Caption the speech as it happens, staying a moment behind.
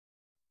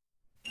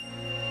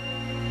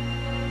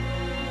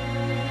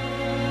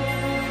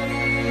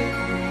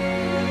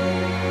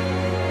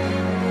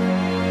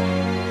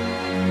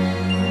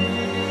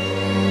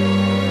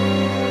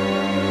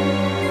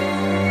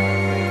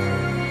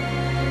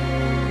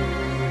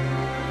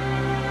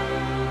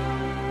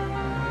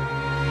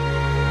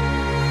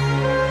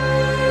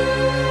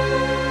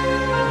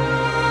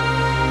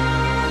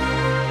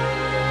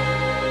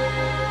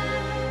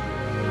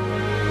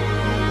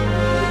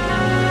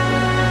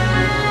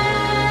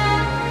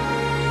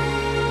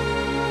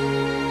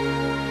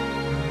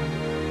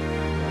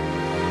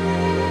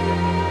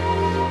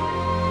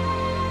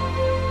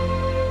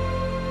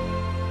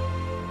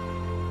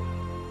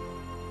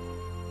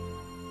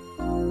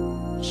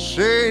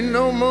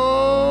no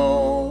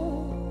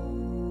more.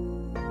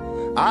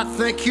 I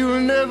think you'll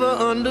never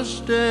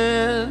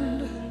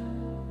understand.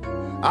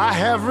 I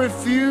have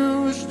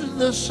refused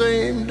the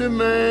same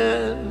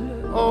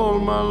demand all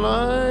my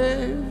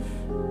life.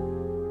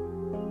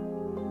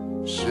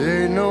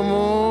 Say no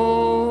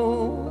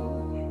more.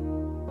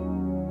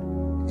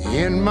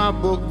 In my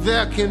book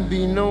there can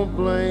be no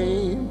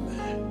blame.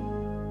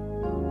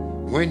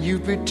 When you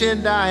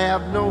pretend I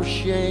have no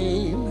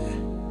shame,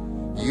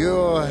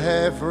 you're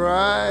half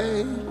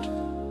right.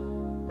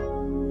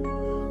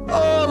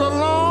 All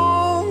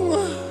along,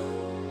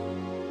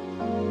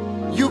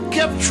 you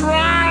kept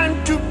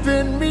trying to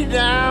pin me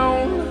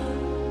down,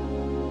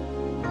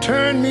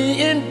 turn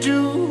me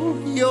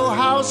into your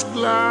house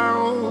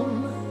clown.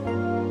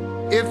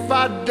 If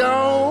I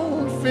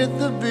don't fit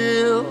the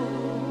bill,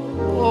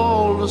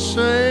 all the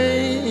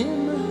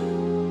same,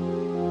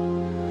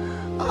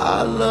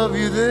 I love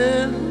you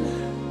then,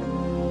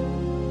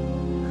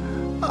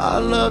 I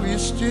love you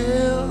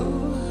still.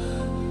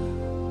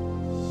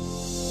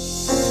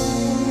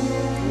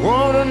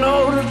 Wanna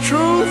know the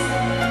truth?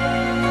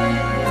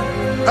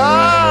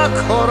 I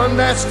caught a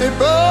nasty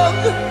bug,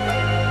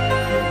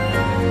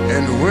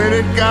 and when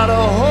it got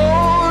a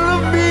hold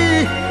of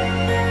me,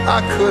 I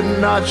could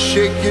not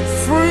shake it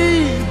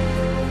free.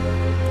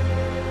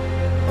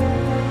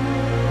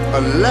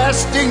 A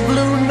lasting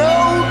blue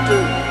note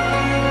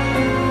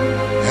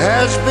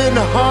has been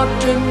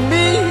haunting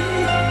me.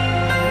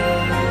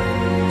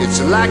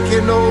 It's like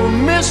an old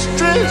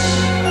mistress,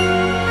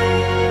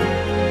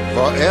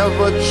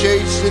 forever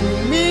chasing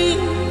me.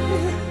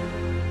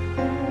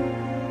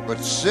 But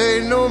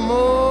say no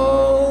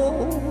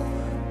more.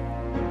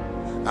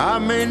 I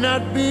may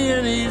not be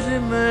an easy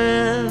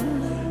man,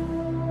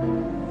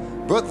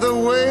 but the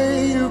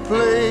way you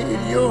played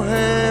your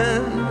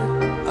hand,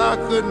 I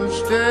couldn't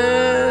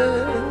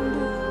stand.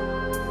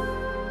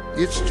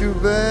 It's too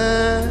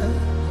bad.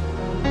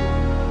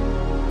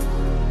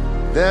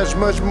 There's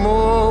much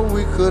more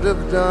we could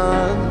have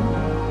done,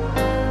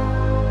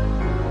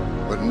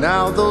 but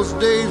now those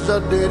days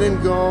are dead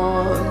and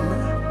gone.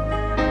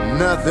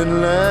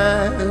 Nothing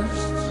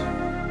lasts.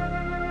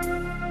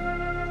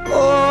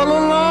 All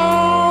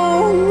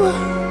along,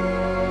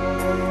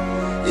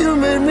 you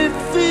made me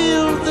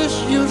feel this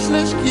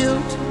useless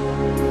guilt.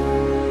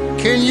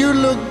 Can you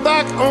look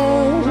back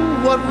on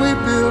what we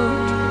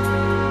built?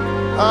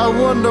 I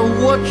wonder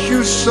what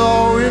you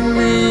saw in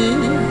me.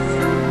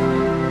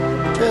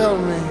 Tell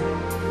me,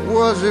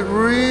 was it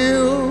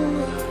real?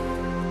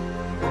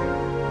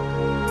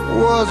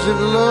 Was it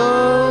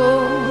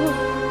love?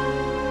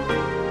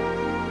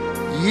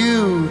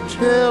 You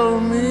tell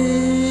me.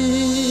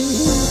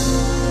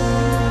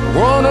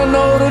 Wanna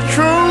know the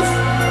truth?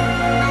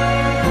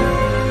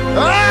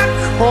 I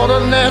caught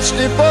a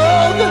nasty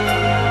bug,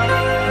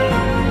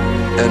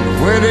 and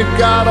when it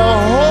got a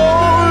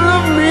hold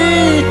of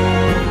me,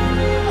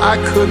 I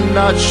could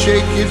not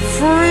shake it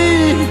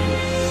free.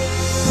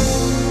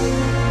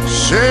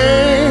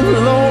 Same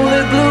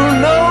lonely blue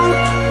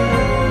note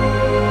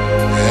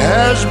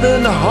has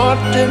been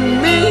haunting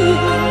me.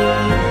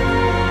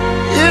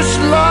 It's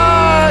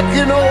like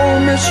an old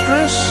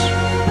mistress,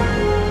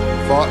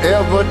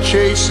 forever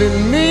chasing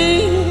me.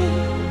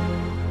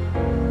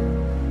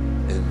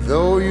 And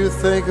though you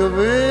think of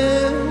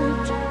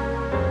it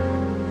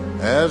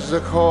as the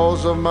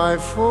cause of my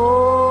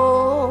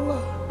fall,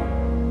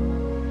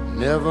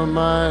 never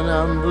mind,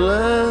 I'm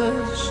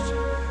blessed.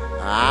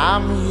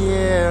 I'm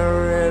here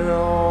at all.